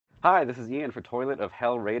Hi, this is Ian for Toilet of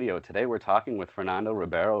Hell Radio. Today we're talking with Fernando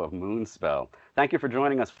Ribeiro of Moonspell. Thank you for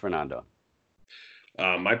joining us, Fernando.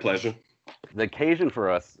 My pleasure. The occasion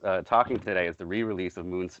for us talking today is the re-release of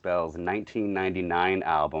Moonspell's 1999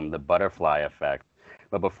 album, The Butterfly Effect.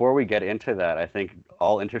 But before we get into that, I think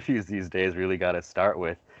all interviews these days really got to start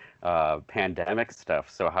with pandemic stuff.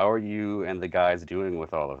 So how are you and the guys doing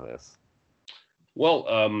with all of this? Well,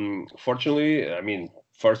 fortunately, I mean,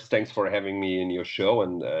 first, thanks for having me in your show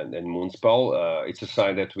and Moonspell. It's a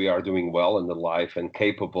sign that we are doing well in the life and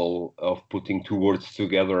capable of putting two words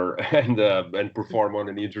together and perform on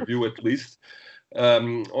an interview at least.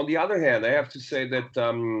 On the other hand, I have to say that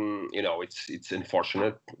it's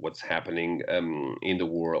unfortunate what's happening in the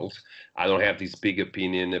world. I don't have this big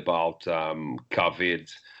opinion about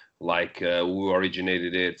COVID, like who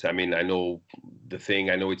originated it. I mean, I know the thing.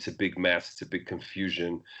 I know it's a big mess. It's a big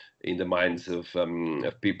confusion in the minds of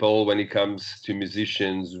people. When it comes to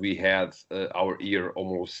musicians, we had our ear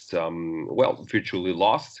almost virtually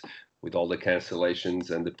lost with all the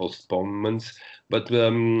cancellations and the postponements. But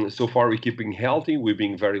so far, we're keeping healthy. We're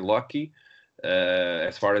being very lucky.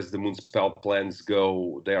 As far as the Moonspell plans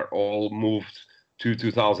go, they are all moved to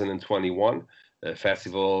 2021.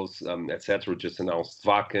 Festivals, etc. Just announced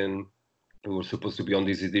Wacken. We were supposed to be on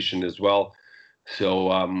this edition as well.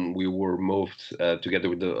 So we were moved together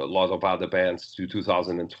with a lot of other bands to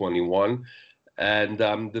 2021. And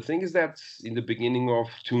the thing is that in the beginning of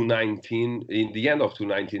 2019, in the end of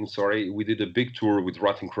 2019, sorry, we did a big tour with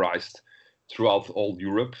Rotten Christ throughout all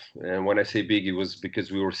Europe. And when I say big, it was because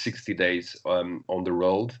we were 60 days on the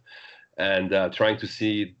road and trying to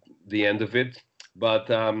see the end of it. But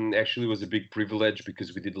actually, it was a big privilege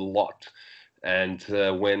because we did a lot. And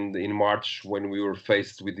when in March, when we were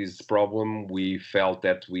faced with this problem, we felt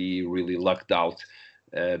that we really lucked out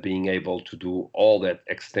being able to do all that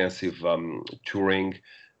extensive touring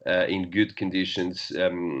in good conditions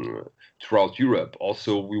throughout Europe.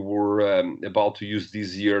 Also, we were about to use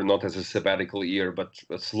this year not as a sabbatical year, but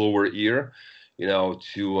a slower year,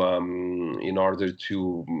 to in order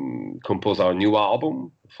to compose our new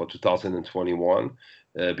album for 2021,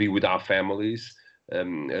 be with our families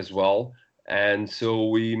as well. And so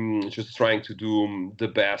we just trying to do the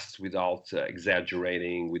best without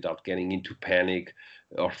exaggerating, without getting into panic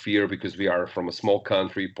or fear, because we are from a small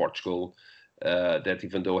country, Portugal, that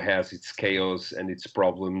even though has its chaos and its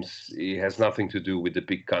problems, it has nothing to do with the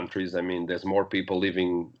big countries. I mean, there's more people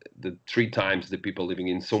living, the three times the people living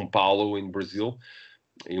in São Paulo in Brazil,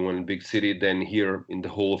 in one big city, than here in the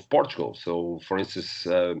whole of Portugal. So, for instance,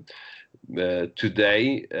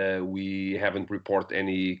 today we haven't reported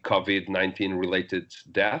any COVID-19 related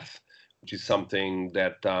death, which is something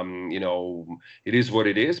that it is what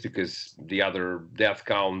it is, because the other death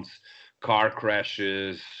counts, car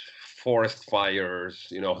crashes, forest fires,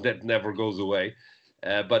 that never goes away.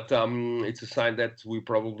 But it's a sign that we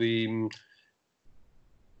probably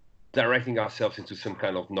directing ourselves into some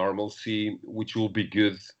kind of normalcy, which will be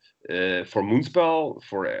good for Moonspell,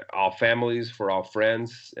 for our families, for our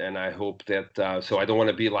friends. And I hope that, so I don't want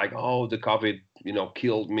to be like, oh, the COVID,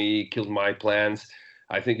 killed me, killed my plans.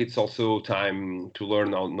 I think it's also time to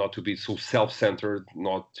learn not to be so self-centered,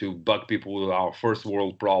 not to bug people with our first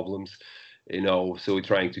world problems. So we're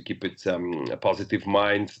trying to keep it a positive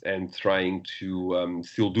mind and trying to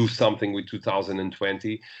still do something with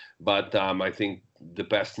 2020. But I think the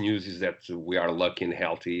best news is that we are lucky and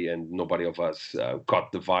healthy, and nobody of us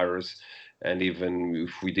caught the virus. And even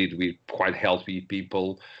if we did, we're quite healthy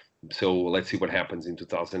people. So let's see what happens in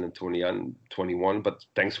 2021. But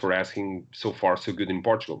thanks for asking. So far, so good in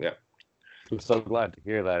Portugal. Yeah. I'm so glad to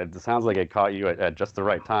hear that. It sounds like it caught you at just the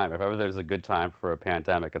right time. If ever there's a good time for a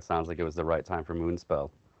pandemic, it sounds like it was the right time for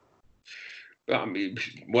Moonspell. I mean,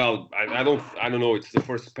 well, I don't know. It's the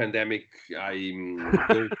first pandemic I'm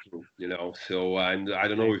going through, So I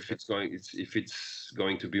don't know if it's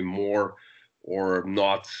going to be more or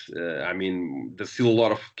not. I mean, there's still a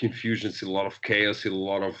lot of confusion, still a lot of chaos, still a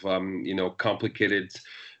lot of complicated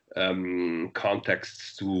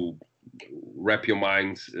contexts to wrap your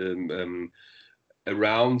mind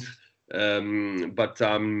around. But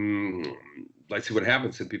let's see what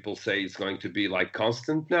happens. Some people say it's going to be like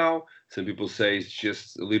constant now. Some people say it's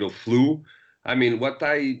just a little flu. I mean, what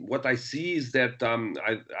I see is that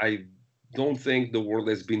I don't think the world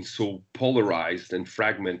has been so polarized and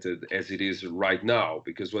fragmented as it is right now,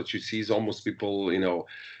 because what you see is almost people,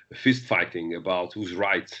 fist fighting about who's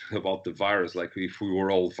right about the virus, like if we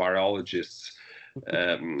were all virologists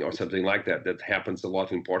or something like that. That happens a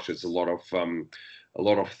lot in Portugal. It's a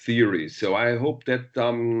lot of theories. So I hope that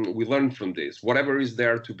we learn from this. Whatever is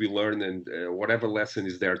there to be learned and whatever lesson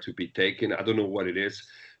is there to be taken, I don't know what it is,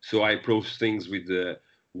 So I approach things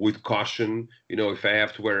with caution. You know, if I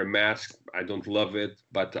have to wear a mask, I don't love it,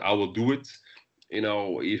 but I will do it. You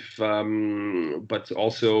know, if but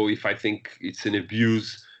also if I think it's an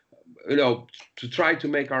abuse, you know, to try to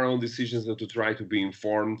make our own decisions and to try to be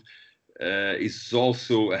informed is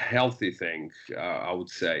also a healthy thing, I would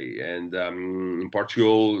say. And in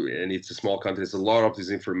Portugal, and it's a small country, there's a lot of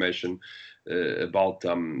disinformation about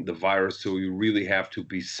the virus. So you really have to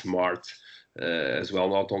be smart as well,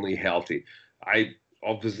 not only healthy. I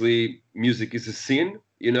obviously music is a scene,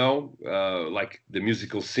 you know, like the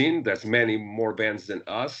musical scene. There's many more bands than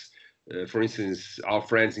us. For instance, our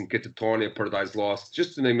friends in Catatonia, Paradise Lost,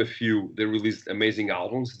 just to name a few, they released amazing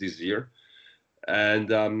albums this year, and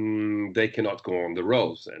they cannot go on the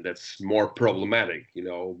roads, and that's more problematic. You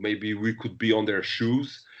know, maybe we could be on their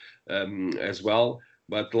shoes as well,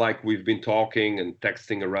 but like we've been talking and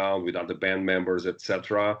texting around with other band members,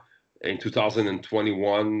 etc. In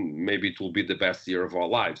 2021, maybe it will be the best year of our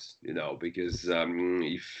lives, you know, because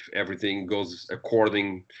if everything goes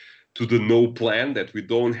according to the no plan that we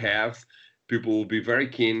don't have, people will be very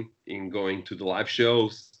keen in going to the live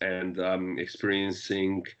shows and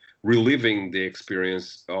experiencing, reliving the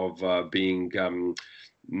experience of being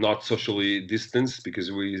not socially distanced,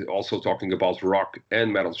 because we're also talking about rock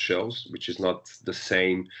and metal shows, which is not the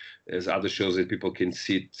same as other shows that people can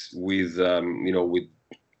sit with, you know, with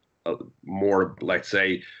more, let's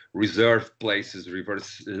say, reserved places,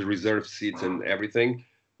 reserved seats and everything.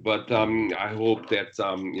 But I hope that,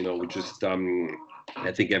 you know, we just,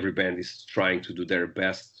 I think every band is trying to do their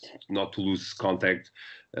best not to lose contact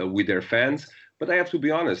with their fans. But I have to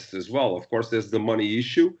be honest as well. Of course, there's the money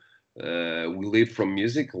issue. We live from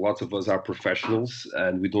music. Lots of us are professionals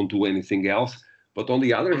and we don't do anything else. But on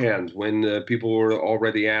the other hand, when people were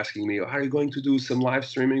already asking me, are you going to do some live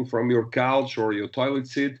streaming from your couch or your toilet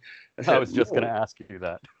seat? I said, I was just no. going to ask you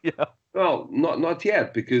that. Yeah. Well, not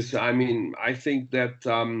yet, because I mean, I think that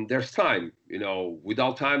there's time. You know,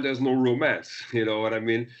 without time, there's no romance. You know what I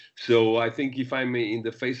mean? So I think if I'm in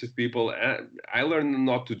the face of people, I learn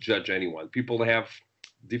not to judge anyone. People have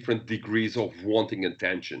different degrees of wanting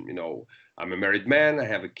attention. You know, I'm a married man. I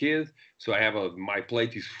have a kid, so I have my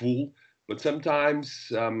plate is full. But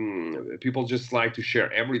sometimes people just like to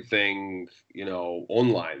share everything, you know,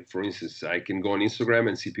 online. For instance, I can go on Instagram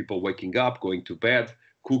and see people waking up, going to bed,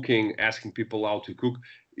 cooking, asking people how to cook.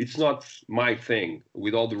 It's not my thing,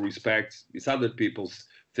 with all the respect. It's other people's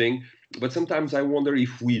thing. But sometimes I wonder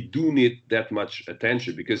if we do need that much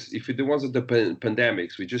attention, because if it wasn't the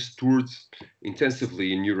pandemics, we just toured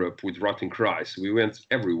intensively in Europe with Rotten Christ. We went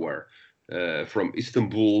everywhere, from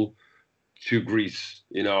Istanbul to Greece,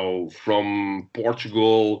 you know, from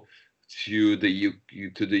Portugal to the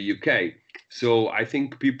UK. So I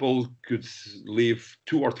think people could live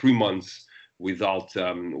 2 or 3 months without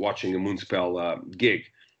watching a Moonspell gig,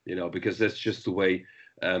 you know, because that's just the way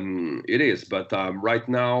it is. But right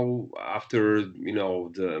now, after, you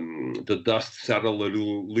know, the dust settled a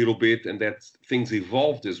little bit, and that things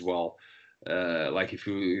evolved as well. Like if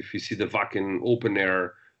you see the Wacken open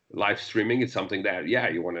air live streaming, it's something that, yeah,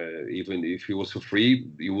 you want to, even if it was for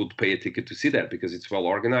free, you would pay a ticket to see that, because it's well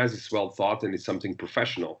organized, it's well thought, and it's something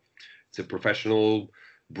professional. It's a professional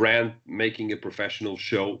brand making a professional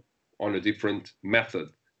show on a different method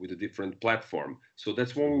with a different platform. So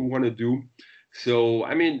that's what we want to do. So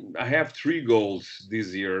I mean, I have 3 goals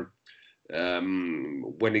this year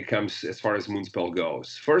when it comes as far as Moonspell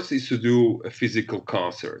goes. First is to do a physical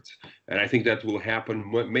concert, and I think that will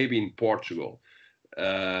happen maybe in Portugal.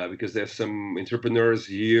 Because there's some entrepreneurs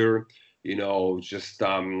here, you know, just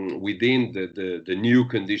within the new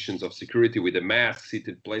conditions of security with the mask,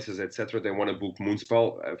 seated places, etc. They want to book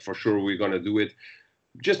Moonspell. For sure, we're going to do it,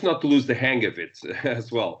 just not to lose the hang of it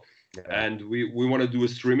as well. Yeah. And we want to do a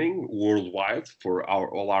streaming worldwide for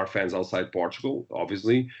all our fans outside Portugal,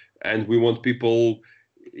 obviously. And we want people,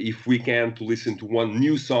 if we can, to listen to one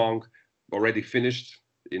new song already finished,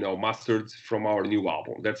 you know, mastered from our new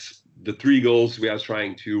album. That's the 3 goals we are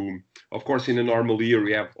trying to. Of course, in a normal year,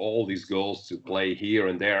 we have all these goals to play here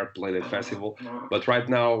and there, play the festival. But right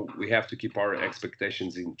now, we have to keep our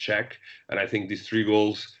expectations in check. And I think these 3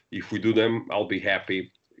 goals, if we do them, I'll be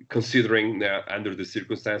happy. Considering that under the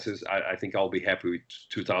circumstances, I think I'll be happy with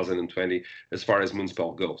 2020 as far as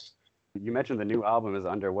Moonspell goes. You mentioned the new album is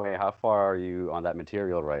underway. How far are you on that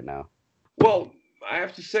material right now? Well, I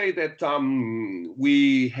have to say that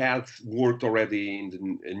we had worked already in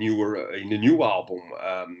the new album,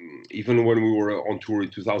 even when we were on tour in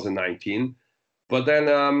 2019. But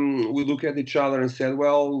then we look at each other and said,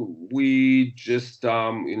 well, we just,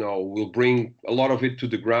 you know, we'll bring a lot of it to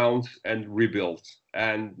the ground and rebuild.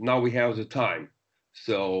 And now we have the time.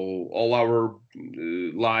 So all our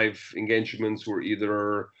live engagements were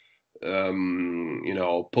either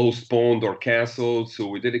postponed or canceled. So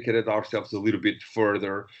we dedicated ourselves a little bit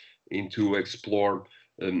further into explore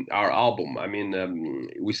our album. I mean,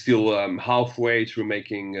 we're still halfway through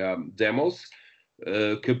making demos.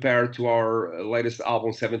 Compared to our latest album,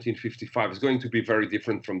 1755, is going to be very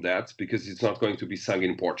different from that because it's not going to be sung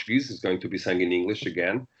in Portuguese. It's going to be sung in English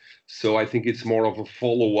again. So I think it's more of a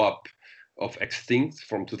follow-up of Extinct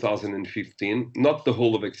from 2015. Not the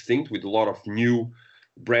whole of Extinct, with a lot of new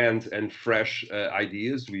brand and fresh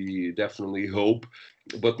ideas. We definitely hope,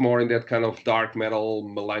 but more in that kind of dark metal,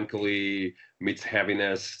 melancholy meets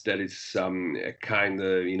heaviness. That is kind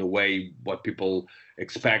of, in a way, what people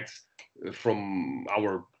expect from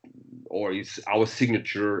our, or it's our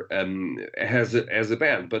signature as a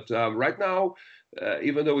band. But right now,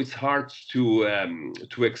 even though it's hard to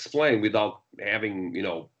explain without having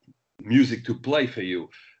music to play for you,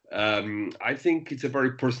 I think it's a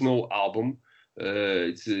very personal album.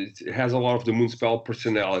 It has a lot of the Moonspell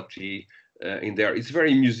personality in there. It's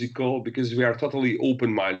very musical because we are totally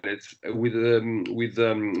open-minded. With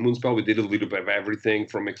Moonspell, we did a little bit of everything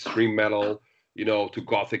from extreme metal, to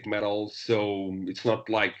gothic metal. So it's not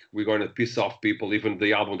like we're going to piss off people. Even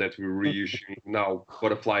the album that we're reissuing now,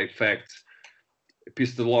 Butterfly Effect,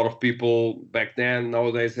 pissed a lot of people back then.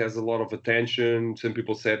 Nowadays has a lot of attention. Some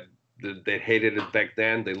people said that they hated it back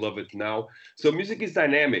then, they love it now. So music is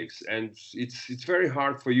dynamics, and it's very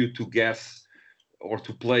hard for you to guess or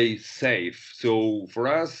to play safe. So for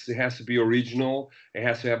us, it has to be original. It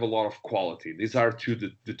has to have a lot of quality. These are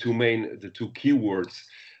the two keywords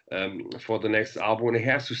for the next album. And it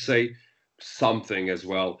has to say something as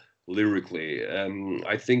well lyrically.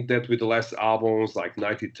 I think that with the last albums like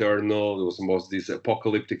Night Eternal, there was more this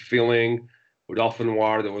apocalyptic feeling. With Elfen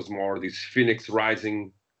War, there was more this phoenix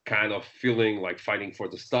rising kind of feeling, like fighting for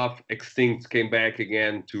the stuff. Extinct came back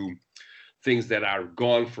again to things that are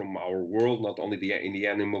gone from our world, not only in the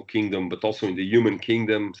animal kingdom, but also in the human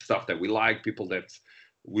kingdom, stuff that we like, people that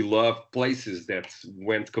we love, places that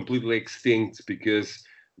went completely extinct because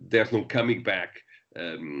there's no coming back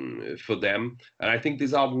for them. And I think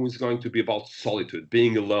this album is going to be about solitude,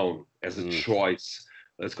 being alone as a choice.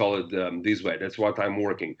 Let's call it this way. That's what I'm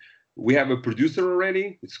working. We have a producer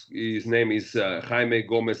already. His name is Jaime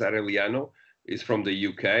Gomez Arellano. He's from the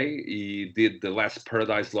UK. He did the last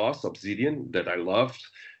Paradise Lost, Obsidian, that I loved.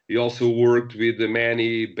 He also worked with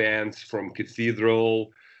many bands from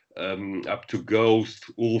Cathedral up to Ghost,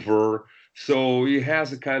 Ulver. So he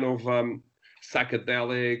has a kind of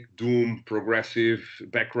psychedelic, doom, progressive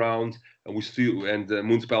background, and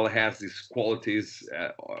Moonspell has these qualities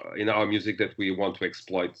in our music that we want to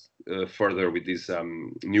exploit further with this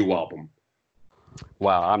new album.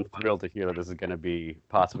 Wow, I'm thrilled to hear that this is going to be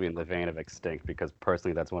possibly in the vein of Extinct, because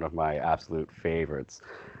personally that's one of my absolute favorites.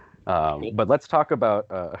 Cool. But let's talk about,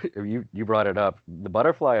 you brought it up, the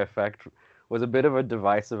Butterfly Effect was a bit of a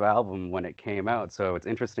divisive album when it came out, so it's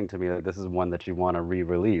interesting to me that this is one that you want to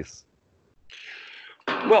re-release.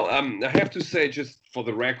 Well, I have to say, just for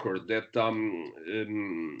the record, that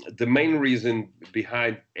the main reason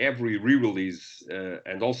behind every re-release,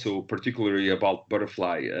 and also particularly about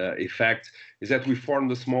Butterfly Effect, is that we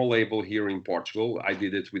formed a small label here in Portugal. I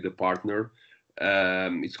did it with a partner.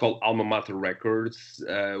 It's called Alma Mater Records,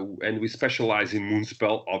 and we specialize in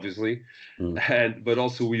Moonspell, obviously, but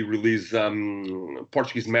also we release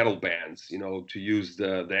Portuguese metal bands, to use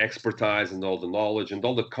the expertise and all the knowledge and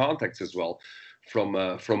all the contacts as well from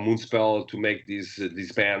Moonspell to make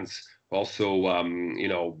these bands also,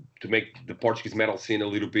 to make the Portuguese metal scene a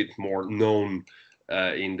little bit more known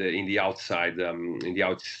in the outside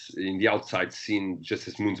scene, just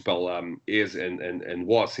as Moonspell is and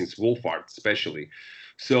was since Wolfart especially.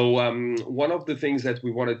 So one of the things that we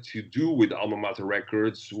wanted to do with Alma Mater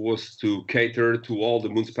Records was to cater to all the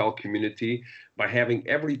Moonspell community by having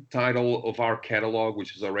every title of our catalog,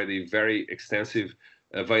 which is already very extensive,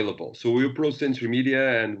 available. So we approached Century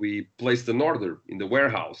Media and we placed an order in the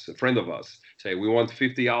warehouse. A friend of us say, we want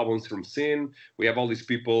 50 albums from Sin. We have all these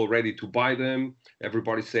people ready to buy them.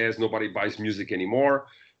 Everybody says nobody buys music anymore.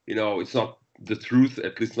 It's not the truth,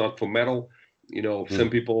 at least not for metal. Some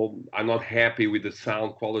people are not happy with the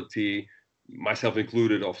sound quality, myself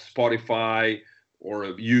included, of Spotify or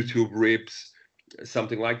YouTube rips,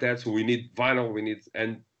 something like that. So we need vinyl,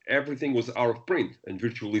 and everything was out of print and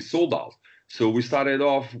virtually sold out. So we started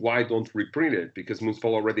off, why don't reprint it? Because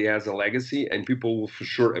Moonspell already has a legacy and people will for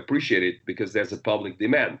sure appreciate it because there's a public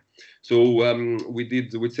demand. So we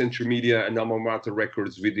did with Century Media and Alma Mater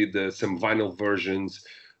Records, we did some vinyl versions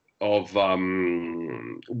of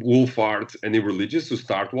Wolfart and Irreligious to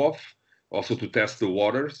start off. also to test the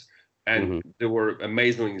waters. And Hmm. they were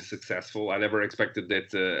amazingly successful. I never expected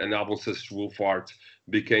that an album such as Wolf Art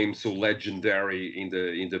became so legendary in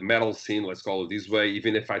the metal scene. Let's call it this way.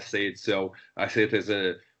 Even if I say it so, I say it as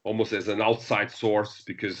almost as an outside source,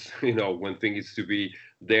 because one thing is to be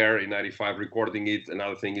there in '95 recording it,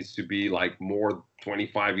 another thing is to be like more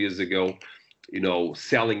 25 years ago,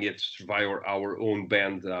 selling it via our own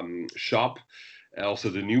band shop. Also,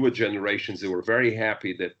 the newer generations, they were very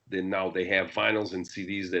happy that now they have vinyls and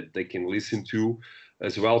CDs that they can listen to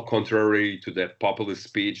as well, contrary to that populist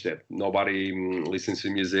speech that nobody listens to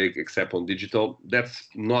music except on digital. That's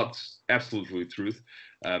not absolutely truth,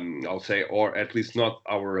 I'll say, or at least not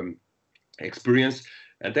our experience.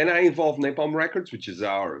 And then I involved Napalm Records, which is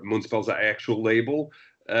our Moonspell's actual label,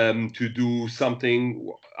 to do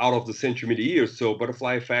something out of the Century Media years. So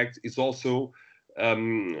Butterfly Effect is also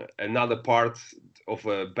another part of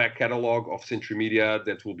a back catalog of Century Media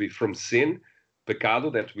that will be from Sin, Pecado,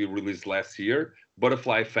 that we released last year,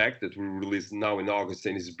 Butterfly Effect that we released now in August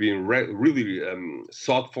and is being really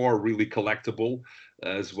sought for, really collectible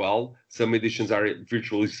as well. Some editions are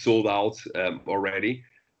virtually sold out already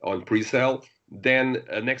on pre-sale. Then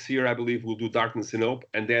next year, I believe we'll do Darkness and Hope,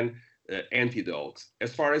 and then Antidote.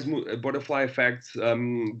 As far as Butterfly Effect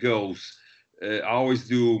goes, I always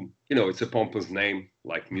do, it's a pompous name,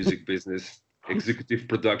 like music business, executive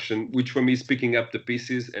production, which for me is picking up the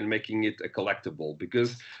pieces and making it a collectible,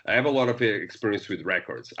 because I have a lot of experience with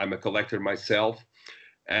records. I'm a collector myself,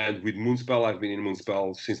 and with Moonspell, I've been in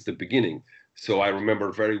Moonspell since the beginning. So I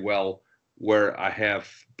remember very well where I have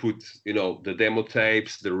put, the demo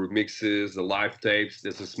tapes, the remixes, the live tapes.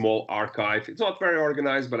 There's a small archive. It's not very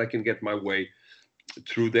organized, but I can get my way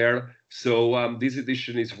through there. So this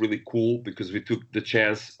edition is really cool because we took the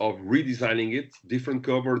chance of redesigning it, different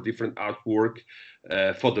cover, different artwork,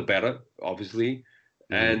 for the better, obviously.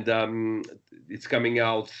 Hmm. And it's coming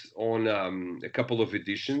out on a couple of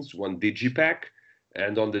editions, one digipack.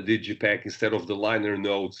 And on the digipack, instead of the liner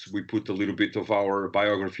notes, we put a little bit of our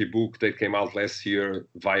biography book that came out last year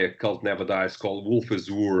via Cult Never Dies, called Wolf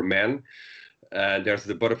Azure Man. There's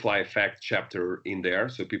the Butterfly Effect chapter in there,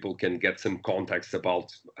 so people can get some context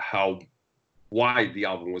about why the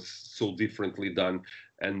album was so differently done,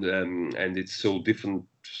 and it's so different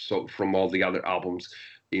from all the other albums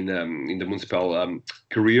in the Moonspell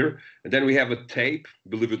career. And then we have a tape.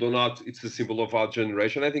 Believe it or not, it's the symbol of our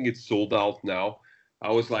generation. I think it's sold out now. I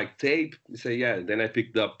was like, tape? You say, yeah. Then I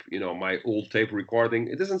picked up, my old tape recording.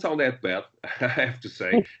 It doesn't sound that bad, I have to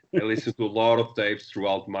say. I listened to a lot of tapes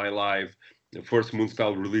throughout my life. The first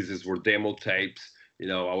Moonspell releases were demo tapes.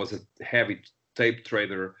 I was a heavy tape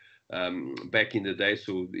trader back in the day,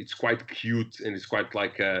 so it's quite cute, and it's quite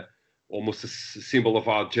like almost a symbol of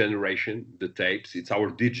our generation, the tapes. It's our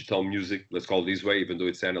digital music, let's call it this way, even though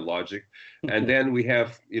it's analogic. And then we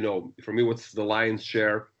have, for me, what's the lion's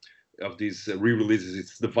share of these re-releases?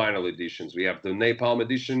 It's the vinyl editions. We have the Napalm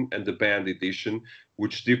edition and the band edition,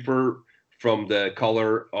 which differ from the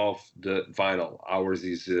color of the vinyl. Ours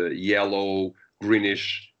is yellow,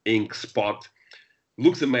 greenish ink spot.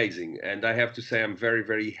 Looks amazing, and I have to say I'm very,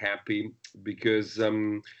 very happy because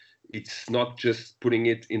it's not just putting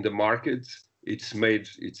it in the market. It's made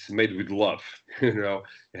with love. It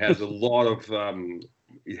has a lot of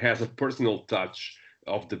it has a personal touch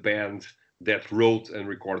of the band that wrote and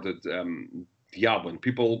recorded the album.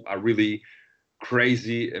 People are really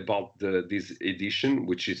crazy about this edition,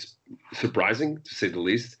 which is surprising to say the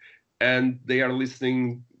least. And they are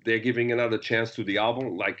listening. They're giving another chance to the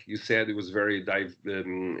album. Like you said, it was very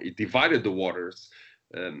it divided the waters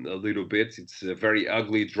a little bit. It's a very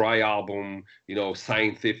ugly, dry album.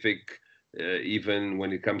 Scientific, even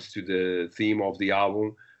when it comes to the theme of the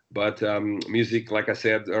album. But music, like I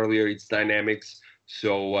said earlier, it's dynamics.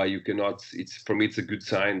 So you cannot. It's for me, it's a good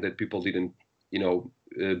sign that people didn't,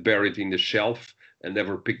 bury it in the shelf and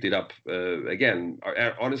never picked it up again.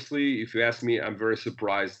 Honestly, if you ask me, I'm very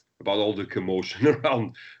surprised about all the commotion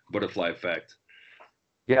around Butterfly Effect.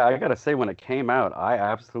 Yeah, I gotta say, when it came out, I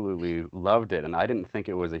absolutely loved it, and I didn't think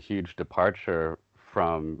it was a huge departure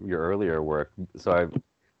from your earlier work. So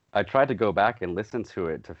I tried to go back and listen to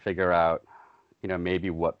it to figure out, maybe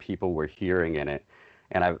what people were hearing in it,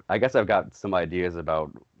 and I guess I've got some ideas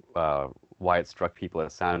about why it struck people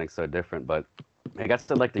as sounding so different. But I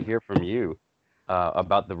guess I'd like to hear from you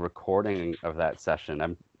about the recording of that session.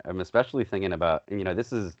 I'm especially thinking about,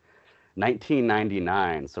 this is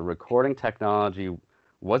 1999, so recording technology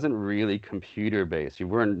wasn't really computer based. You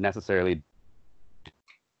weren't necessarily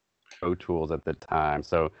Pro Tools at the time.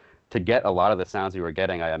 So to get a lot of the sounds you were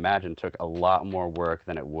getting, I imagine, took a lot more work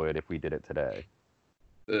than it would if we did it today.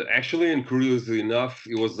 Actually, and curiously enough,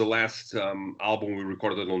 it was the last album we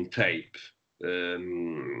recorded on tape,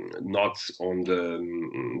 not on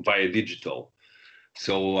the via digital.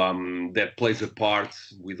 So that plays a part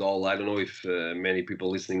with all. I don't know if many people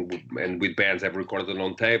listening and with bands have recorded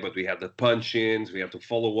on tape, but we had the punch-ins, we had to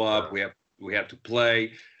follow up, we had to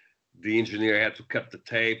play. The engineer had to cut the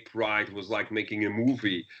tape right. It was like making a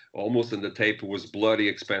movie almost, and the tape was bloody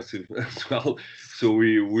expensive as well. So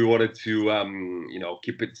we wanted to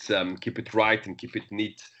keep it right and keep it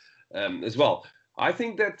neat as well. I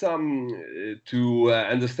think that to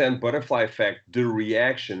understand butterfly effect, the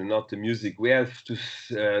reaction and not the music, we have to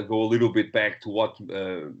go a little bit back to what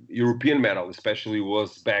European metal especially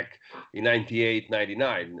was back in 98,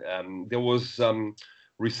 99. There was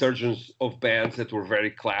resurgence of bands that were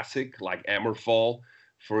very classic, like Hammerfall,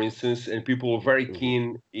 for instance, and people were very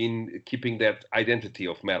keen in keeping that identity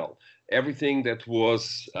of metal. Everything that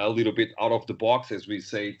was a little bit out of the box, as we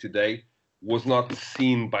say today, was not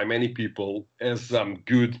seen by many people as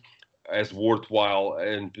good, as worthwhile,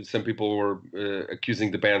 and some people were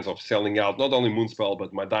accusing the bands of selling out. Not only Moonspell,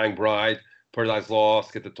 but My Dying Bride, Paradise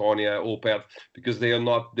Lost, Catatonia, Opeth, because they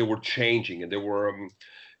were changing and they were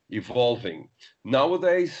evolving.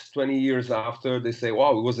 Nowadays, 20 years after, they say,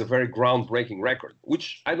 wow, it was a very groundbreaking record,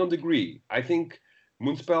 which I don't agree. I think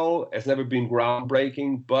Moonspell has never been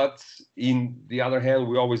groundbreaking, but in the other hand,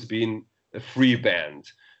 we've always been a free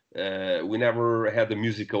band. We never had a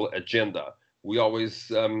musical agenda. We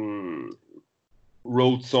always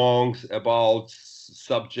wrote songs about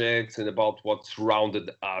subjects and about what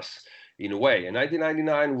surrounded us in a way. And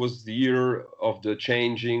 1999 was the year of the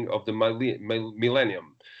changing of the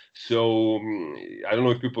millennium. So I don't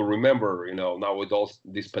know if people remember, now with all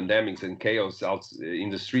these pandemics and chaos out in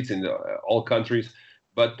the streets in all countries,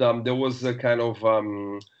 but there was a kind of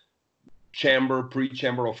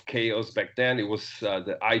pre-chamber of chaos back then. It was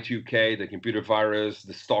the I2K, the computer virus,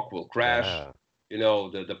 the stock will crash,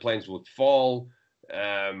 the planes would fall,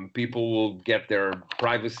 people will get their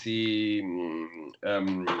privacy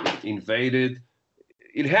invaded.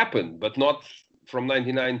 It happened, but not from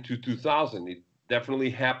 99 to 2000. It definitely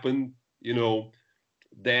happened,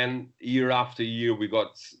 then year after year we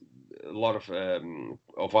got a lot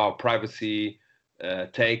of our privacy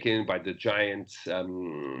taken by the giant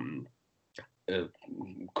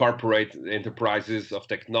corporate enterprises of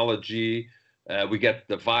technology. We get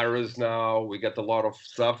the virus now, we get a lot of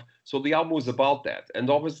stuff. So the album was about that. And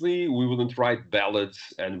obviously we wouldn't write ballads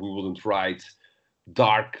and we wouldn't write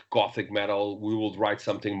dark gothic metal. We would write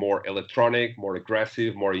something more electronic, more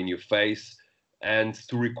aggressive, more in your face. And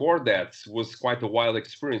to record that was quite a wild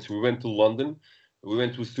experience. We went to London. We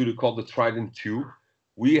went to a studio called the Trident 2.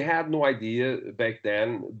 We had no idea back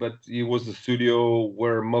then, but it was the studio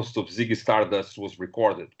where most of Ziggy Stardust was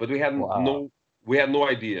recorded. But we had no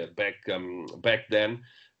idea back then.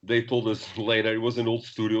 They told us later it was an old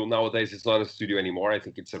studio. Nowadays it's not a studio anymore. I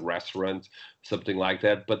think it's a restaurant, something like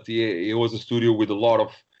that. But it was a studio with a lot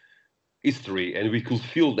of history, and we could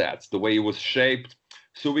feel that the way it was shaped.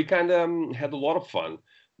 So we kind of had a lot of fun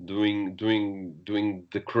doing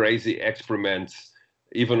the crazy experiments,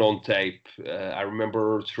 even on tape. I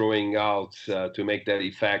remember throwing out to make that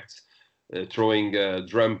effect, throwing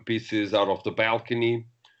drum pieces out of the balcony.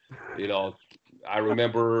 I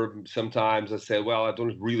remember sometimes I said, well, I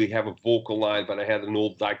don't really have a vocal line, but I had an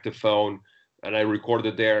old dictaphone and I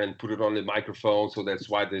recorded there and put it on the microphone. So that's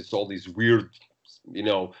why there's all these weird,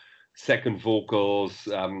 second vocals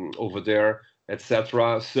over there,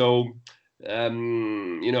 etc. So,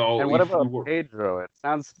 And what about Pedro? It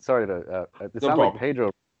sounds like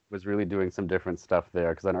Pedro was really doing some different stuff there,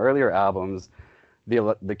 because on earlier albums,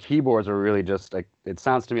 the keyboards were really just like, it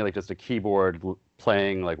sounds to me like just a keyboard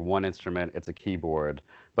playing like one instrument. It's a keyboard.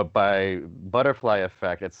 But by Butterfly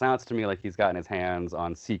Effect, it sounds to me like he's gotten his hands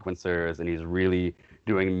on sequencers and he's really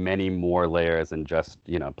doing many more layers than just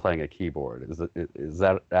playing a keyboard. Is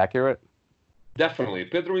that accurate? Definitely.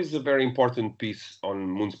 Pedro is a very important piece on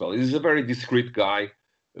Moonspell. He's a very discreet guy,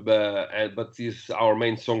 but he's our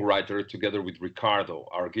main songwriter together with Ricardo,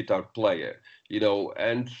 our guitar player,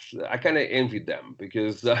 and I kind of envy them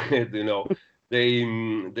because,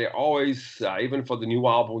 they always, even for the new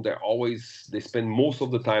album, they spend most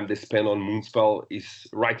of the time they spend on Moonspell is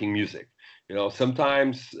writing music.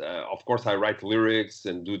 Sometimes, of course, I write lyrics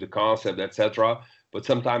and do the concept, etc. But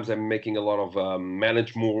sometimes I'm making a lot of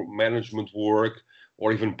management work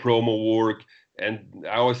or even promo work. And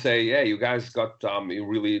I always say, yeah, you guys got you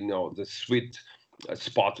really the sweet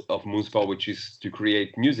spot of Moonspell, which is to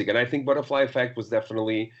create music. And I think Butterfly Effect was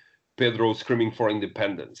definitely Pedro screaming for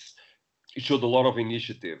independence. it showed a lot of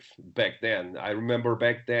initiative back then. I remember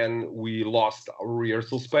back then we lost our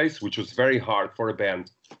rehearsal space, which was very hard for a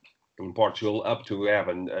band in Portugal up to have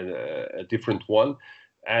a different one.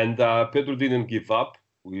 And Pedro didn't give up.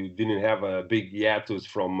 We didn't have a big hiatus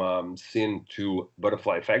from Sin to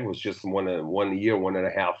Butterfly Effect. It was just 1 year,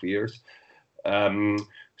 1.5 years. Um,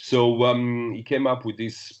 so he came up with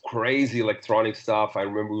this crazy electronic stuff. I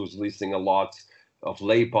remember he was listening a lot of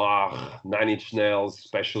Leipzig, Nine Inch Nails,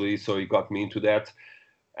 especially. So he got me into that.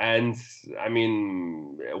 And I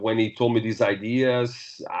mean, when he told me these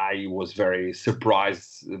ideas, I was very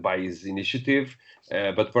surprised by his initiative,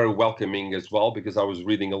 but very welcoming as well, because I was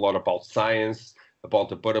reading a lot about science, about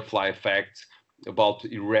the butterfly effect, about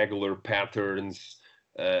irregular patterns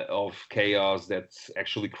of chaos that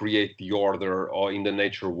actually create the order or in the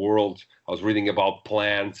nature world. I was reading about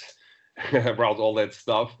plants, about all that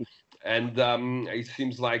stuff. And it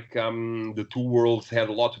seems like the two worlds had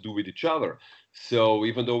a lot to do with each other. So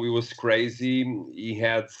even though he was crazy, he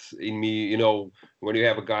had in me, when you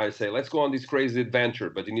have a guy say, let's go on this crazy adventure,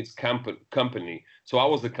 but he needs company. So I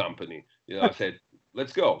was the company. I said,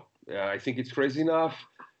 let's go. I think it's crazy enough.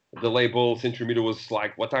 The label Centrometer was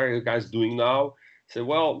like, what are you guys doing now? I said,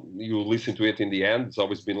 well, you listen to it in the end. It's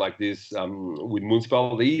always been like this with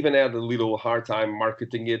Moonspell. They even had a little hard time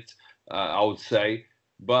marketing it, I would say.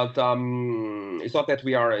 But it's not that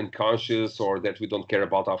we are unconscious or that we don't care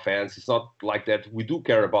about our fans. It's not like that. We do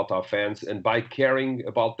care about our fans. And by caring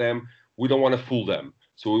about them, we don't want to fool them.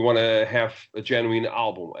 So we want to have a genuine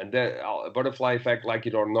album. And that Butterfly Effect, like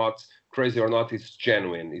it or not, crazy or not, it's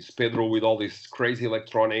genuine. It's Pedro with all this crazy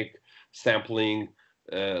electronic sampling,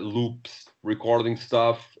 loops, recording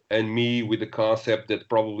stuff, and me with the concept that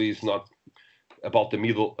probably is not about the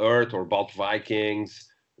Middle Earth or about Vikings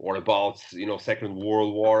or about Second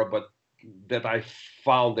World War, but that I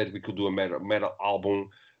found that we could do a metal album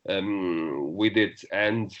with it,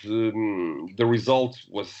 and the result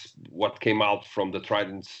was what came out from the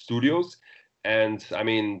Trident Studios. And I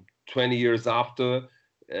mean, 20 years after,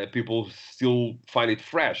 people still find it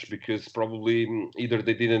fresh because probably either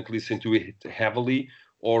they didn't listen to it heavily,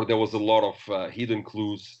 or there was a lot of hidden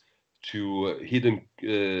clues to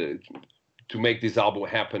to make this album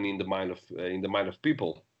happen in the mind of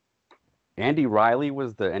people. Andy Riley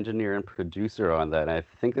was the engineer and producer on that, and I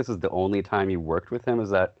think this is the only time you worked with him.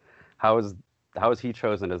 How is he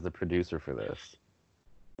chosen as the producer for this?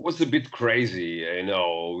 It was a bit crazy,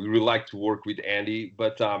 we really like to work with Andy,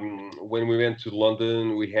 but when we went to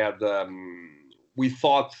London, we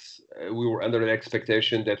thought we were under the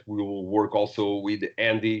expectation that we will work also with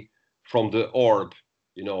Andy from the Orb,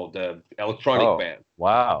 the electronic band.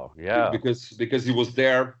 Wow, yeah. Because he was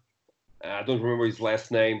there. I don't remember his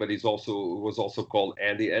last name, but was also called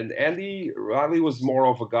Andy. And Andy Riley was more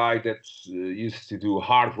of a guy that used to do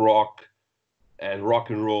hard rock and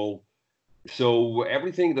rock and roll. So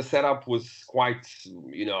everything, the setup was quite,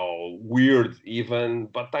 weird even.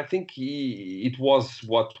 But I think it was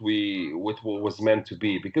what was meant to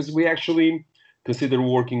be, because we actually consider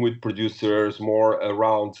working with producers more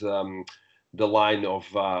around the line of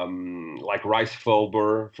like Rice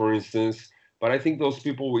Fulber, for instance. But I think those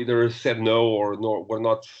people either said no or were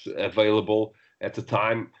not available at the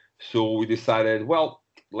time. So we decided, well,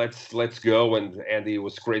 let's go. And Andy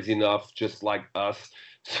was crazy enough, just like us,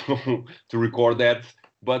 to record that.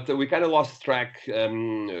 But we kind of lost track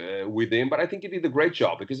with him. But I think he did a great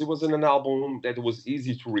job, because it wasn't an album that was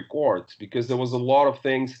easy to record, because there was a lot of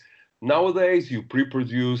things. Nowadays, you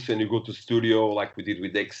pre-produce and you go to studio like we did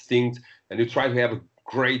with Extinct, and you try to have a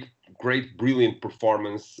great, brilliant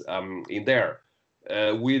performance in there.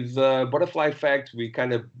 With Butterfly Effect, we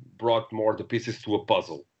kind of brought more the pieces to a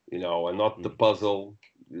puzzle, and not the puzzle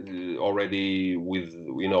already with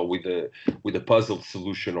the puzzle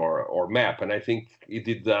solution or map. And I think it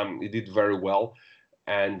did very well,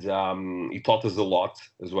 and he taught us a lot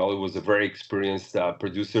as well. He was a very experienced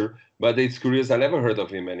producer, but it's curious, I never heard of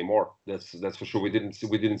him anymore. That's for sure. We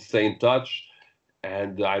didn't stay in touch.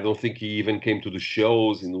 And I don't think he even came to the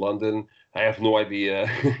shows in London. I have no idea.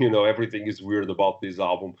 Everything is weird about this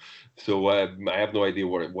album. So I have no idea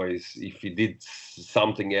if he did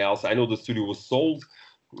something else. I know the studio was sold,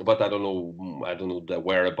 but I don't know the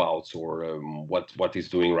whereabouts or what he's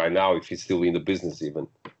doing right now, if he's still in the business even.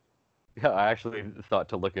 Yeah, I actually thought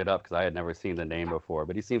to look it up because I had never seen the name before.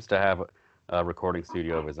 But he seems to have a recording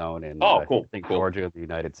studio of his own in cool. I think Georgia, the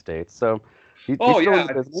United States. So he's still in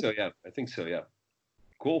the business? I think so. Yeah.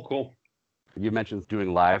 Cool. You mentioned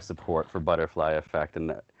doing live support for Butterfly Effect,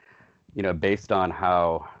 and based on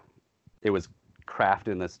how it was crafted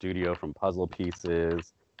in the studio from puzzle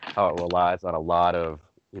pieces, how it relies on a lot of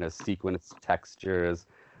sequence textures.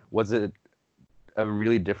 Was it a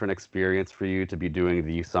really different experience for you to be doing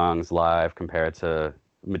these songs live compared to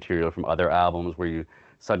material from other albums where you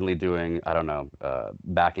suddenly doing, I don't know,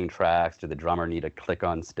 backing tracks? Did the drummer need to click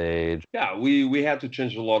on stage? Yeah, we had to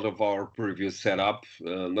change a lot of our previous setup.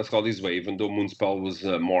 Let's call it this way. Even though Moonspell was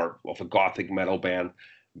more of a gothic metal band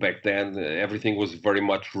back then, everything was very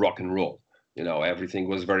much rock and roll. You know, everything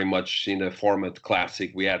was very much in the format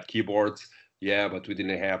classic. We had keyboards, yeah, but we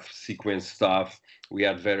didn't have sequence stuff. We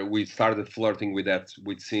started flirting with that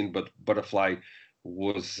with scene, but Butterfly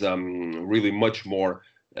was really much more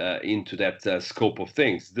into that scope of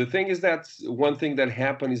things. The thing is that one thing that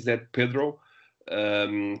happened is that Pedro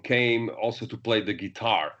came also to play the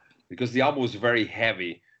guitar, because the album was very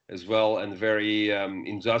heavy as well and very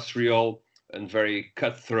industrial and very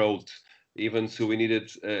cutthroat. Even so, we needed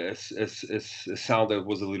a sound that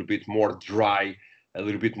was a little bit more dry, a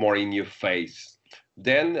little bit more in your face.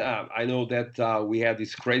 Then I know that we had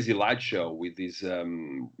this crazy light show with these,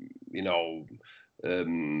 you know,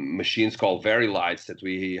 machines called Very Lights that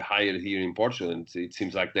we hired here in Portugal, and it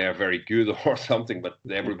seems like they are very good or something. But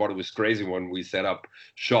everybody was crazy when we set up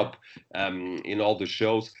shop in all the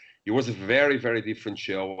shows. It was a very, very different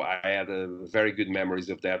show. I had very good memories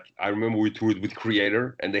of that. I remember we toured with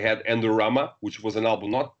Creator, and they had Endorama, which was an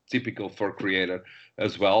album not typical for Creator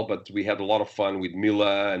as well, but we had a lot of fun with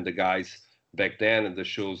Mila and the guys back then, and the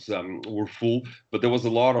shows were full. But there was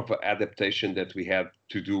a lot of adaptation that we had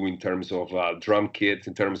to do in terms of drum kit,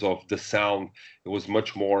 in terms of the sound. It was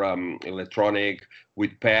much more electronic,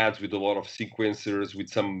 with pads, with a lot of sequencers, with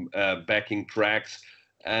some backing tracks.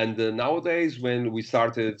 And nowadays, when we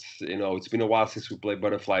started, you know, it's been a while since we played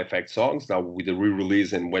Butterfly Effect songs. Now with the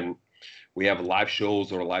re-release, and when we have live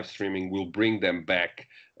shows or live streaming, we'll bring them back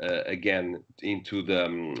again into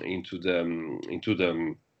the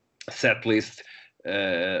set list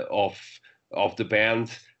of the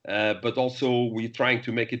band. But also we're trying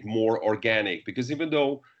to make it more organic, because even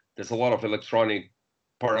though there's a lot of electronic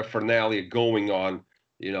paraphernalia going on,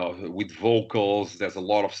 you know, with vocals, there's a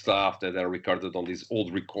lot of stuff that are recorded on this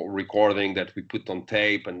old recording that we put on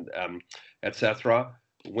tape and etc.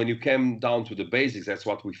 When you came down to the basics, that's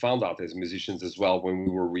what we found out as musicians as well when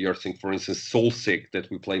we were rehearsing, for instance, Soul Sick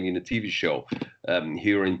that we played in a TV show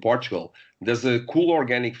here in Portugal. There's a cool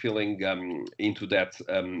organic feeling into that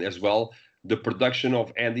as well. The production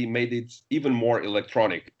of Andy made it even more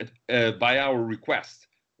electronic by our request,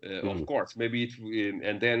 of course. Maybe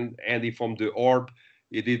and then Andy from the Orb,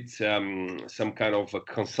 he did some kind of a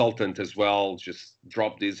consultant as well, just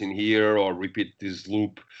drop this in here or repeat this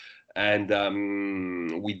loop. And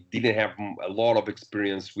we didn't have a lot of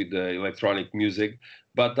experience with the electronic music.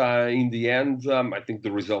 But in the end, I think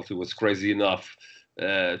the result was crazy enough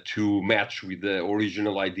to match with the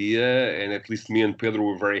original idea. And at least me and Pedro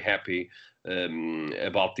were very happy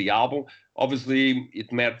about the album. Obviously,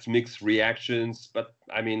 it met mixed reactions, but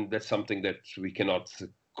I mean, that's something that we cannot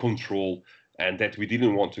control and that we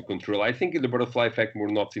didn't want to control. I think in the Butterfly Effect, we're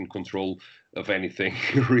not in control of anything,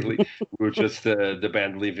 really. We're just the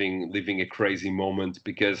band living a crazy moment,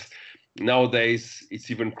 because nowadays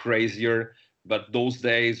it's even crazier. But those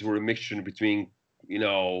days were a mixture between, you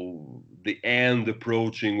know, the end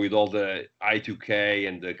approaching with all the I2K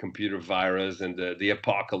and the computer virus and the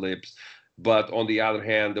apocalypse. But on the other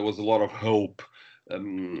hand, there was a lot of hope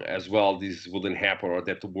as well. This wouldn't happen, or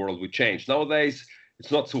that the world would change. Nowadays,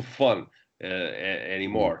 it's not so fun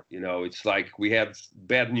anymore. You know, it's like we had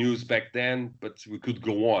bad news back then, but we could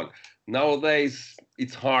go on. Nowadays,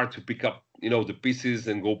 it's hard to pick up, you know, the pieces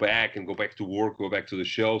and go back to work, go back to the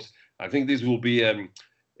shows. I think this will be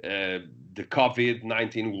the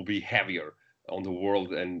COVID-19 will be heavier on the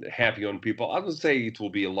world and heavy on people. I would say it will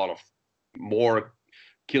be a lot of more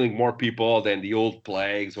killing more people than the old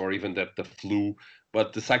plagues or even that the flu.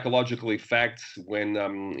 But the psychological effects, when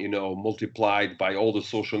you know, multiplied by all the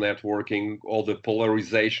social networking, all the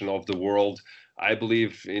polarization of the world, I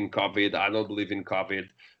believe in COVID. I don't believe in COVID.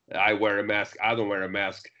 I wear a mask. I don't wear a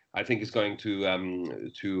mask. I think it's going to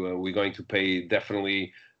we're going to pay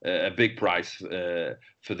definitely a big price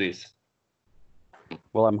for this.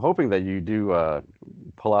 Well, I'm hoping that you do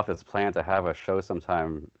pull off this plan to have a show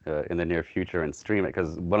sometime in the near future and stream it,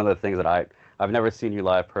 because one of the things that I've never seen you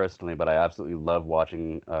live personally, but I absolutely love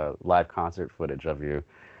watching live concert footage of you.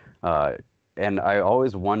 And I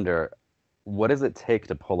always wonder, what does it take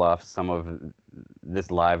to pull off some of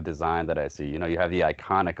this live design that I see? You know, you have the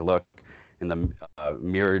iconic look in the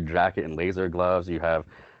mirrored jacket and laser gloves. You have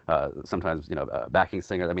sometimes, you know, backing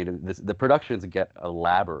singers. I mean, the productions get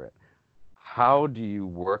elaborate. How do you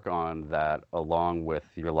work on that along with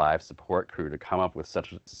your live support crew to come up with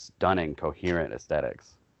such stunning, coherent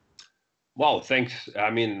aesthetics? Well, thanks. I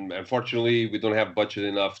mean, unfortunately, we don't have budget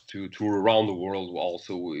enough to tour around the world.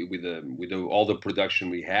 Also, all the production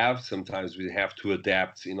we have, sometimes we have to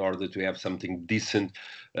adapt in order to have something decent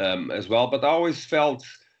as well. But I always felt,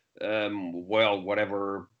 well,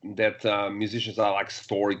 whatever that musicians are like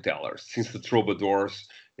storytellers. Since the troubadours,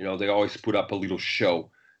 they always put up a little show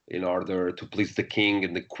in order to please the king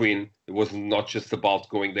and the queen. It was not just about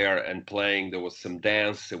going there and playing. There was some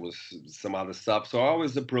dance, there was some other stuff. So I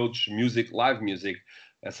always approach music, live music,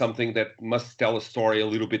 as something that must tell a story a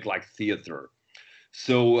little bit like theater.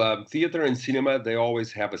 So theater and cinema, they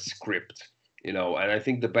always have a script, and I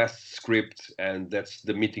think the best script, and that's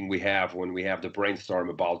the meeting we have when we have the brainstorm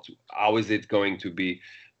about how is it going to be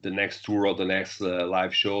the next tour or the next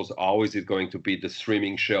live shows, how is it going to be the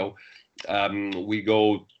streaming show. We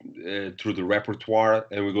go through the repertoire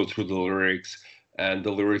and we go through the lyrics, and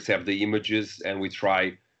the lyrics have the images, and we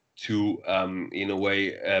try to, in a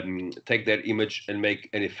way, take that image and make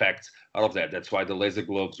an effect out of that. That's why the laser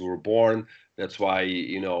gloves were born. That's why,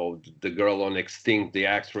 the girl on Extinct, the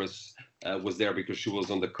actress, was there because she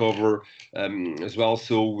was on the cover as well.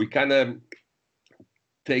 So we kind of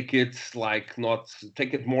take it like not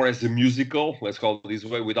take it more as a musical, let's call it this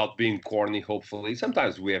way, without being corny. Hopefully,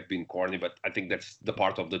 sometimes we have been corny, but I think that's the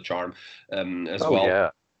part of the charm as Oh well.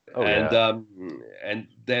 yeah. Oh and yeah. um, and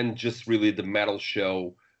then just really the metal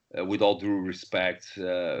show. With all due respect,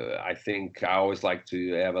 I think I always like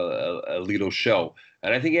to have a little show,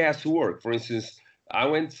 and I think it has to work. For instance, I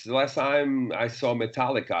went last time I saw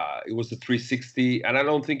Metallica. It was a 360, and I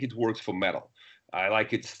don't think it works for metal. I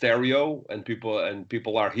like it stereo, and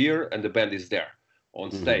people are here, and the band is there on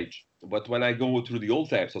Hmm. stage. But when I go through the old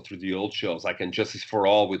tapes or through the old shows, like in Justice for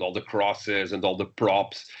All with all the crosses and all the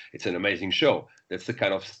props, it's an amazing show. That's the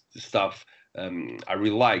kind of stuff I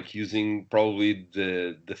really like, using probably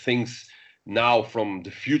the things now from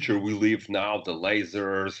the future we live now, the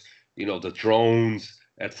lasers, the drones,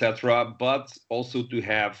 etc. But also to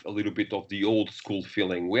have a little bit of the old school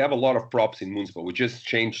feeling. We have a lot of props in Moonspell. We just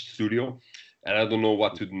changed studio, and I don't know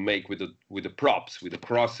what to make with the props, with the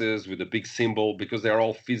crosses, with the big symbol, because they're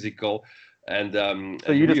all physical and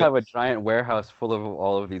So you just real. have a giant warehouse full of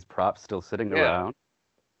all of these props still sitting Yeah, around?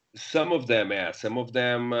 some of them, yeah, some of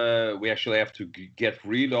them we actually have to get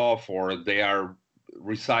rid of, or they are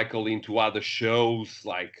recycled into other shows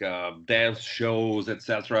like dance shows,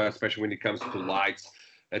 etc. Especially when it comes to lights,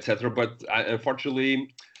 etc. But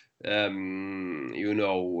unfortunately, we're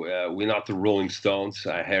not the Rolling Stones.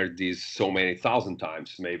 I heard this so many thousand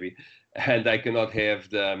times, maybe, and I cannot have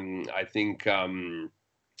the. I think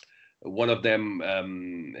one of them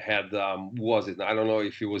had who was it? I don't know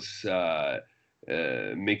if it was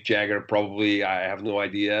Mick Jagger. Probably, I have no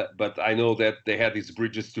idea. But I know that they had these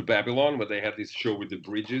Bridges to Babylon, where they had this show with the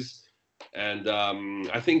bridges. And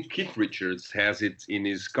I think Keith Richards has it in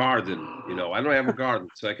his garden. I don't have a garden,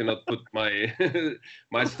 so I cannot put my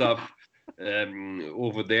my stuff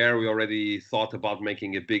over there. We already thought about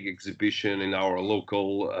making a big exhibition in our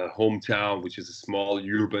local hometown, which is a small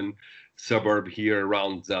urban suburb here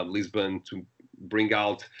around Lisbon, to bring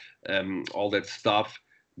out all that stuff.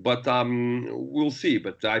 But we'll see.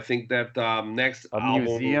 But I think that next A album,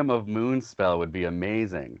 museum of Moonspell would be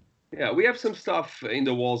amazing. yeah, we have some stuff in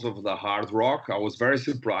the walls of the Hard Rock. I was very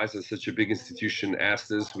surprised that such a big institution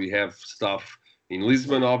asked us. We have stuff in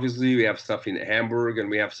Lisbon, obviously. We have stuff in Hamburg, and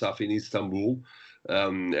we have stuff in Istanbul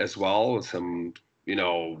as well. Some,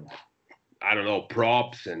 I don't know,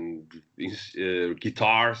 props and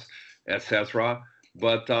guitars, etc.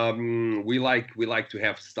 But we like to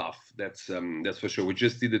have stuff. That's for sure. We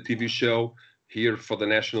just did a TV show here for the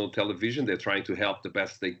national television. They're trying to help the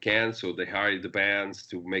best they can, so they hired the bands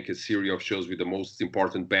to make a series of shows with the most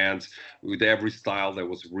important bands with every style. That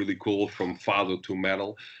was really cool, from fado to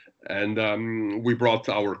metal. And we brought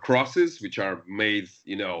our crosses, which are made,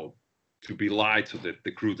 to be light, so that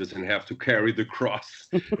the crew doesn't have to carry the cross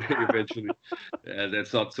eventually.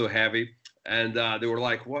 That's not so heavy. And they were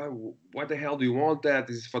like, what the hell do you want that?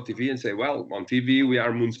 This is for TV. And say, well, on TV, we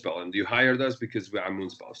are Moonspell. And you hired us because we are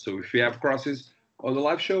Moonspell. So if we have crosses on the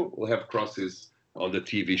live show, we'll have crosses on the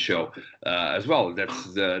TV show as well.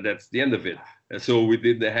 That's the end of it. And so we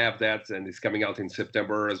did have that, and it's coming out in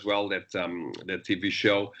September as well, that TV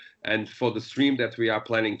show. And for the stream that we are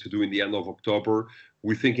planning to do in the end of October,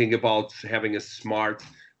 we're thinking about having a smart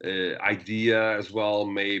idea as well.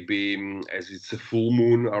 Maybe as it's a full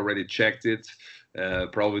moon, already checked it.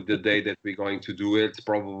 Probably the day that we're going to do it.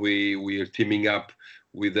 Probably we are teaming up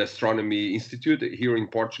with the Astronomy Institute here in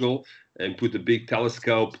Portugal and put a big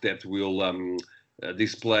telescope that will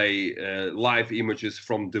display live images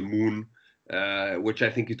from the moon which I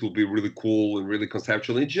think it will be really cool and really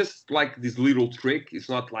conceptual. It's just like this little trick. It's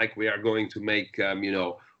not like we are going to make,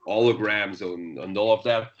 holograms and all of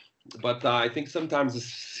that. But I think sometimes a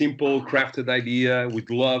simple crafted idea with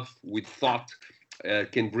love, with thought,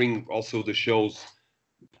 can bring also the shows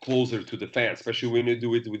closer to the fans, especially when you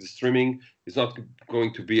do it with streaming. It's not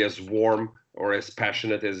going to be as warm or as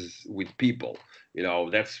passionate as with people.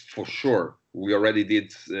 That's for sure. We already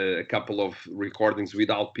did a couple of recordings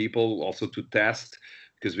without people, also to test,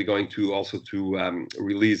 because we're going to also to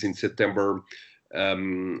release in September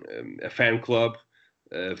a fan club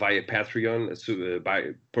via Patreon,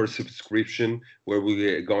 per subscription, where we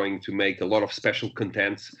are going to make a lot of special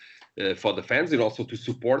contents for the fans, and also to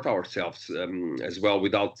support ourselves as well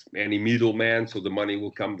without any middleman. So the money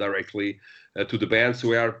will come directly to the band. So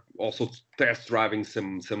we are also test driving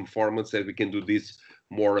some formats that we can do this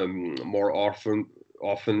more often.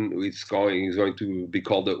 It's going to be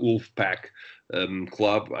called the Wolf Pack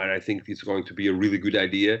Club, and I think it's going to be a really good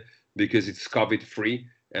idea because it's COVID free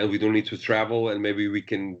and we don't need to travel, and maybe we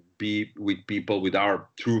can be with people, with our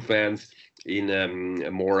true fans, in a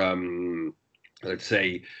more let's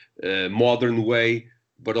say modern way.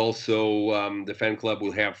 But also the fan club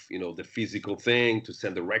will have the physical thing to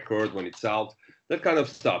send the record when it's out, that kind of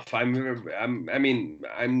stuff. I'm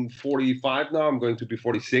 45 now. I'm going to be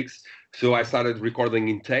 46. So I started recording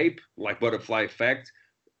in tape, like Butterfly Effect.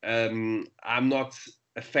 I'm not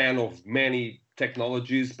a fan of many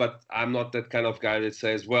technologies, but I'm not that kind of guy that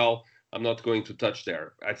says, well, I'm not going to touch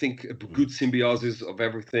there. I think a good symbiosis of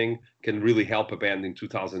everything can really help a band in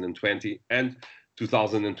 2020 and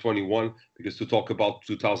 2021, because to talk about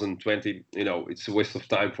 2020, it's a waste of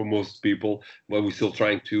time for most people, but we're still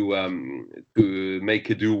trying to make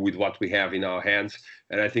a do with what we have in our hands.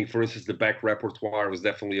 And I think, for instance, the back repertoire was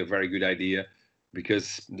definitely a very good idea,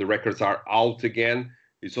 because the records are out again.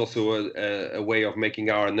 It's also a way of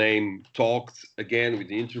making our name talked again with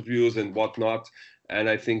the interviews and whatnot. And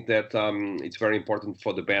I think that it's very important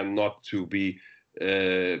for the band not to be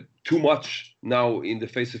too much now in the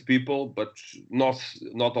face of people, but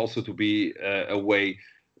not also to be away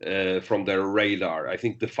from their radar. I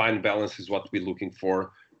think the fine balance is what we're looking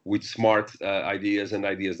for, with smart ideas and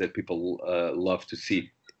ideas that people love to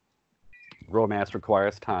see. Romance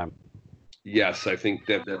requires time. Yes, I think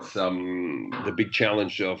that's the big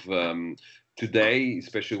challenge of today,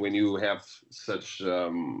 especially when you have such a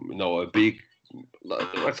big,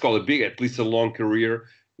 let's call it big, at least a long career,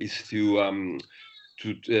 is to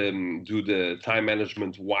do the time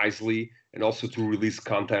management wisely, and also to release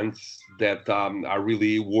contents that are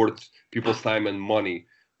really worth people's time and money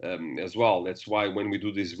as well. That's why when we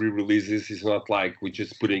do these re-releases, it's not like we're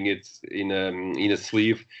just putting it in a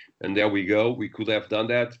sleeve and there we go. We could have done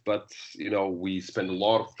that, but we spend a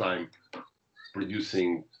lot of time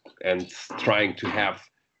producing and trying to have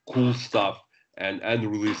cool stuff and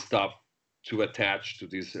unreleased stuff to attach to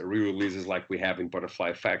these re-releases like we have in Butterfly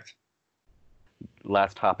Effect.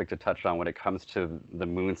 Last topic to touch on when it comes to the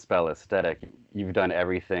Moonspell aesthetic. You've done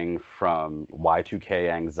everything from Y2K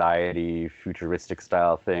anxiety, futuristic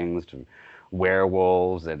style things, to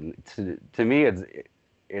werewolves, and to me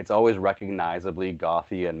it's always recognizably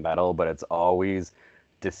gothy and metal, but it's always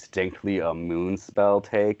distinctly a Moonspell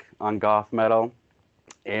take on goth metal.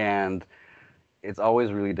 And it's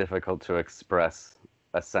always really difficult to express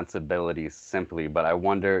a sensibility simply, but I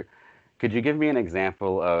wonder, could you give me an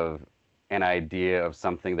example of an idea of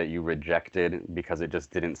something that you rejected because it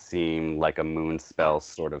just didn't seem like a Moonspell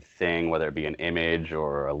sort of thing, whether it be an image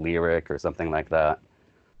or a lyric or something like that?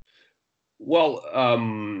 Well,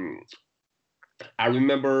 I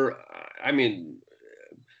remember,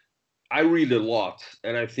 I read a lot,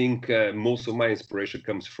 and I think most of my inspiration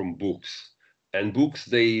comes from books. And books,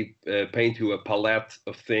 they paint you a palette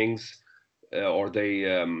of things, or they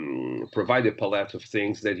provide a palette of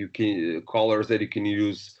things that you can, colors that you can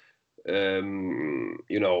use the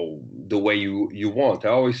way you want. I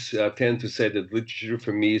always tend to say that literature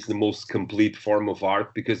for me is the most complete form of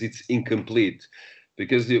art, because it's incomplete.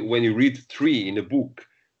 Because when you read tree in a book,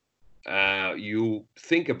 you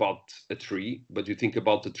think about a tree, but you think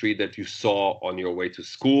about the tree that you saw on your way to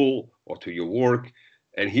school or to your work.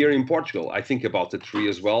 And here in Portugal, I think about the tree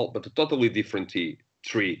as well, but a totally different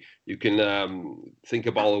tree. You can think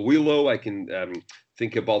about a willow. I can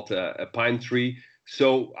think about a pine tree.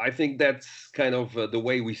 So I think that's kind of the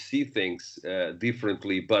way we see things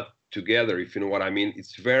differently, but together, if you know what I mean.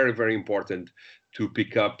 It's very, very important to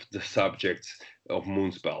pick up the subjects of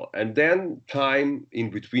Moonspell. And then time in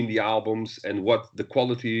between the albums, and what the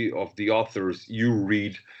quality of the authors you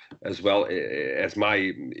read as well, as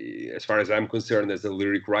far as I'm concerned, as a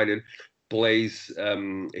lyric writer, plays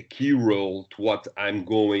a key role to what I'm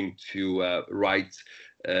going to write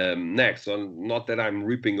next. So not that I'm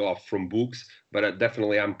ripping off from books, but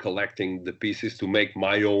definitely I'm collecting the pieces to make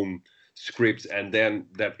my own scripts, and then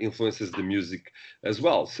that influences the music as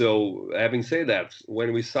well. So having said that,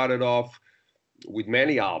 when we started off with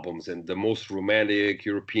many albums and the most romantic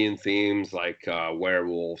European themes like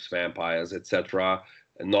werewolves, vampires, etc.,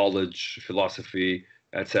 knowledge, philosophy,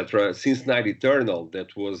 etc. Since Night Eternal,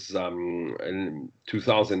 that was a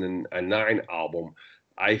 2009 album,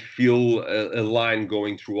 I feel a line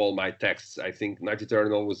going through all my texts. I think Night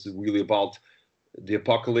Eternal was really about the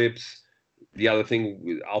apocalypse. The other thing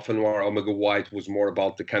with Alpha Noir, Omega White was more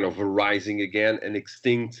about the kind of rising again, and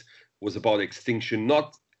Extinct was about extinction,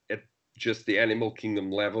 not at just the animal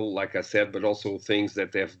kingdom level, like I said, but also things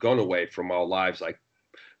that have gone away from our lives, like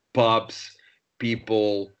pubs,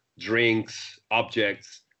 people, drinks,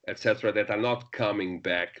 objects, etc., that are not coming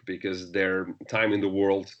back because their time in the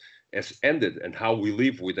world has ended, and how we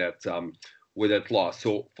live with that loss.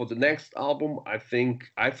 So for the next album,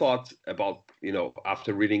 I thought about,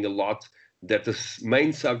 after reading a lot, that the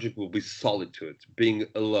main subject will be solitude, being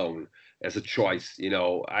alone as a choice.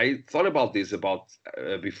 I thought about this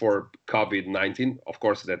before COVID-19. Of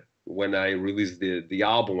course, that when I released the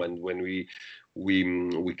album and when we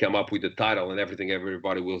come up with the title and everything,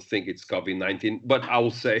 everybody will think it's COVID-19. But I will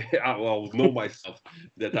say, I will know myself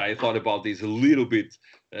that I thought about this a little bit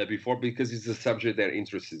before, because it's a subject that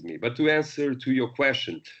interests me. But to answer to your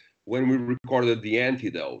question, when we recorded The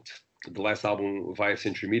Antidote, the last album via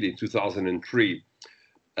Century Media in 2003,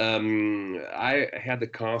 I had the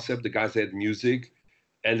concept, the guys had music,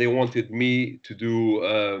 and they wanted me to do,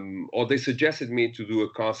 or they suggested me to do a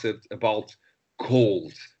concept about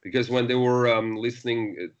cold, because when they were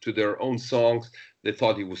listening to their own songs, they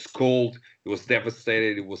thought it was cold, it was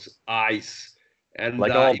devastated, it was ice. And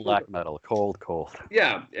like all black metal, cold.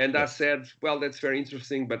 Yeah, and I said, well, that's very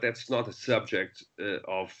interesting, but that's not a subject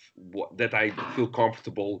of that I feel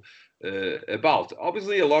comfortable about.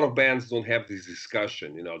 Obviously, a lot of bands don't have this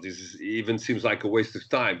discussion. Even seems like a waste of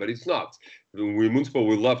time, but it's not. We Moonspell,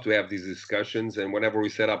 we love to have these discussions, and whenever we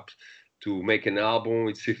set up to make an album,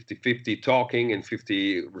 it's 50-50 talking and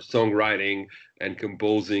 50 songwriting and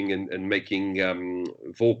composing and making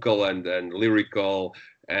vocal and lyrical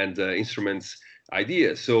and instruments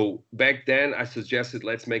ideas. So back then I suggested,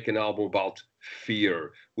 let's make an album about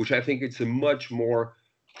fear, which I think it's a much more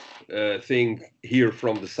thing here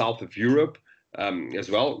from the south of Europe,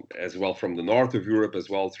 as well from the north of Europe, as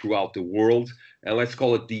well throughout the world. And let's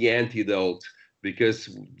call it The Antidote, because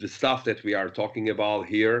the stuff that we are talking about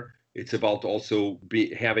here, it's about also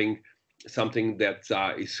having something that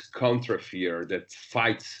is contra fear, that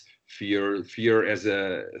fights fear as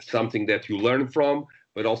something that you learn from,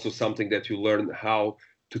 but also something that you learn how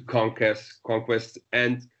to conquest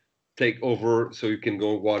and take over, so you can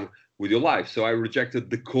go on with your life. So I rejected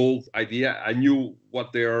the cold idea. I knew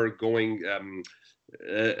what they are going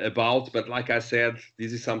about, but like I said,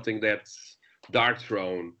 this is something that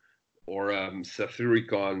Darkthrone or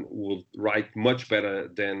Satyricon will write much better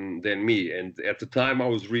than me. And at the time I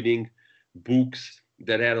was reading books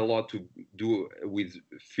that had a lot to do with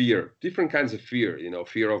fear, different kinds of fear,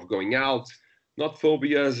 fear of going out, not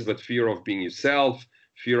phobias, but fear of being yourself,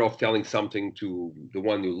 fear of telling something to the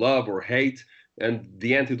one you love or hate. And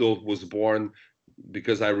The Antidote was born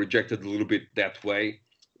because I rejected a little bit that way.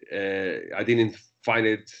 I didn't find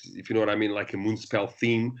it, if you know what I mean, like a Moonspell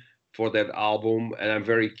theme for that album. And I'm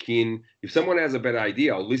very keen. If someone has a better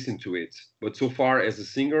idea, I'll listen to it. But so far, as a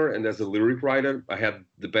singer and as a lyric writer, I had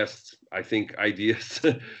the best, I think, ideas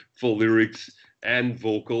for lyrics and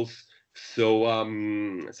vocals. So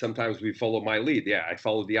sometimes we follow my lead. Yeah, I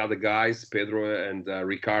follow the other guys, Pedro and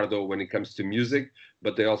Ricardo, when it comes to music,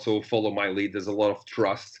 but they also follow my lead. There's a lot of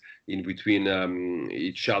trust in between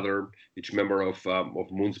each other, each member of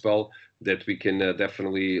Moonspell, that we can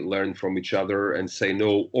definitely learn from each other and say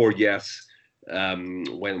no or yes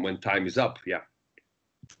when time is up. Yeah.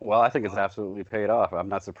 Well, I think it's absolutely paid off. I'm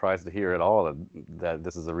not surprised to hear at all that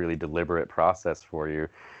this is a really deliberate process for you.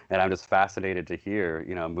 And I'm just fascinated to hear,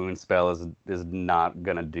 Moonspell is not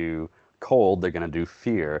going to do cold, they're going to do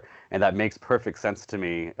fear. And that makes perfect sense to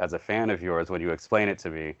me as a fan of yours when you explain it to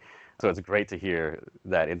me. So it's great to hear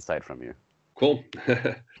that insight from you. Cool.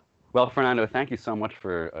 Well, Fernando, thank you so much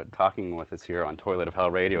for talking with us here on Toilet of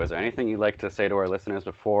Hell Radio. Is there anything you'd like to say to our listeners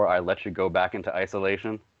before I let you go back into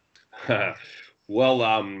isolation? Well,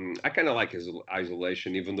 I kind of like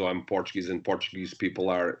isolation, even though I'm Portuguese, and Portuguese people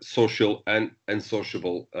are social and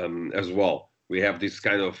unsociable as well. we have this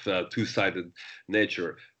kind of two-sided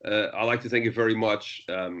nature. I'd like to thank you very much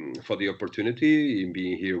for the opportunity in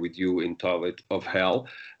being here with you in Toilet of Hell.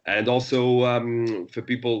 And also for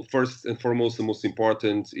people, first and foremost, the most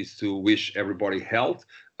important is to wish everybody health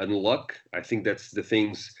and luck. I think that's the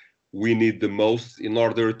things we need the most in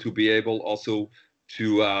order to be able also to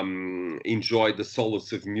enjoy the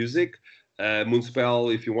solace of music.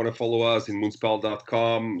 Moonspell, if you want to follow us in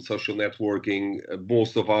moonspell.com, social networking,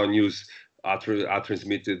 most of our news are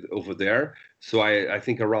transmitted over there. So I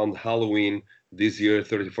think around Halloween this year,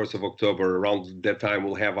 31st of October, around that time,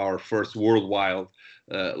 we'll have our first worldwide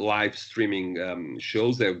live streaming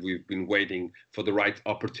shows that we've been waiting for the right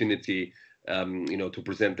opportunity to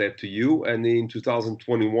present that to you. And in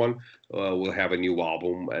 2021, we'll have a new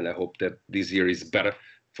album. And I hope that this year is better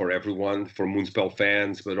for everyone, for Moonspell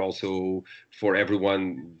fans, but also for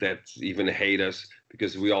everyone that even hate us,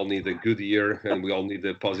 because we all need a good year and we all need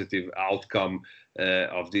a positive outcome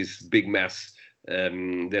of this big mess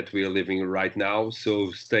that we are living right now.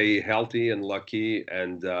 So stay healthy and lucky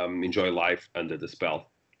and enjoy life under the spell.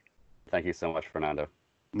 Thank you so much, Fernando.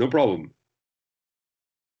 No problem.